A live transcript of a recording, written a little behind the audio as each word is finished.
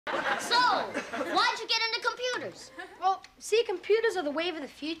So, why'd you get into computers? Well, see, computers are the wave of the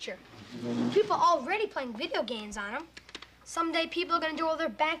future. People are already playing video games on them. Someday, people are going to do all their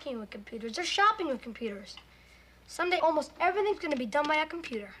banking with computers, their shopping with computers. Someday, almost everything's going to be done by a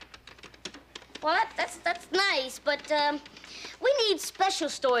computer. Well, that's nice, but we need special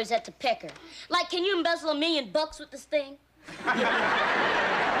stores at the Picker. Like, can you embezzle $1 million with this thing?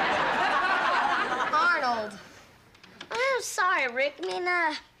 Arnold. I'm sorry, Rick. I mean,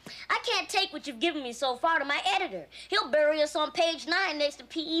 I can't take what you've given me so far to my editor. He'll bury us on page 9 next to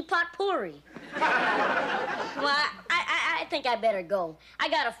P.E. Potpourri. Well, I think I better go. I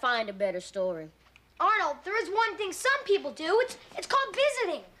gotta find a better story. Arnold, there is one thing some people do. It's called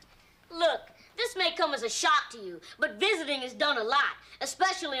visiting. Look, this may come as a shock to you, but visiting is done a lot,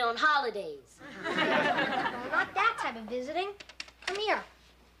 especially on holidays. No, not that type of visiting. Come here.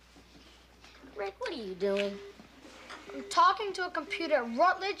 Rick, what are you doing? I'm talking to a computer at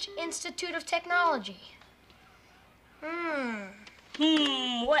Rutledge Institute of Technology.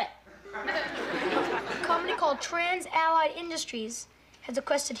 What? A company called Trans-Allied Industries has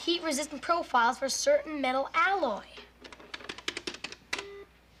requested heat-resistant profiles for a certain metal alloy.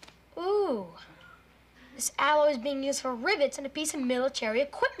 Ooh. This alloy is being used for rivets in a piece of military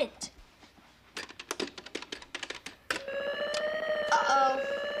equipment. Uh-oh.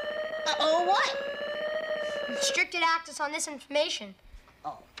 Uh-oh, what? Restricted access on this information.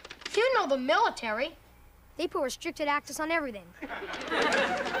 Oh. You know the military. They put restricted access on everything.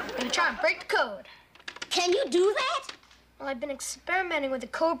 I'm gonna try and break the code. Can you do that? Well, I've been experimenting with a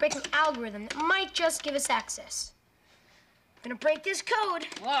code-breaking algorithm that might just give us access. I'm gonna break this code.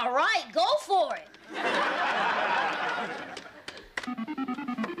 All right, go for it.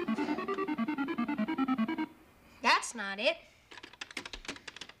 That's not it.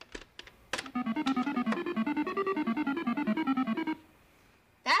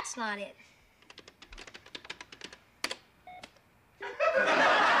 That's not it.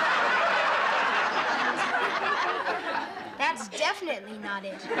 That's definitely not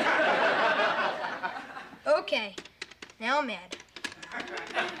it. Okay, now I'm mad.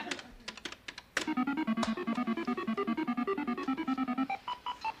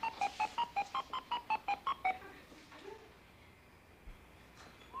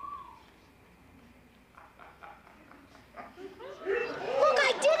 Look,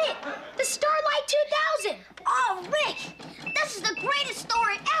 I did it! The Starlight 2000! Oh, Rick, this is the greatest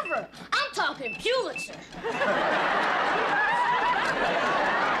story ever. I'm talking Pulitzer.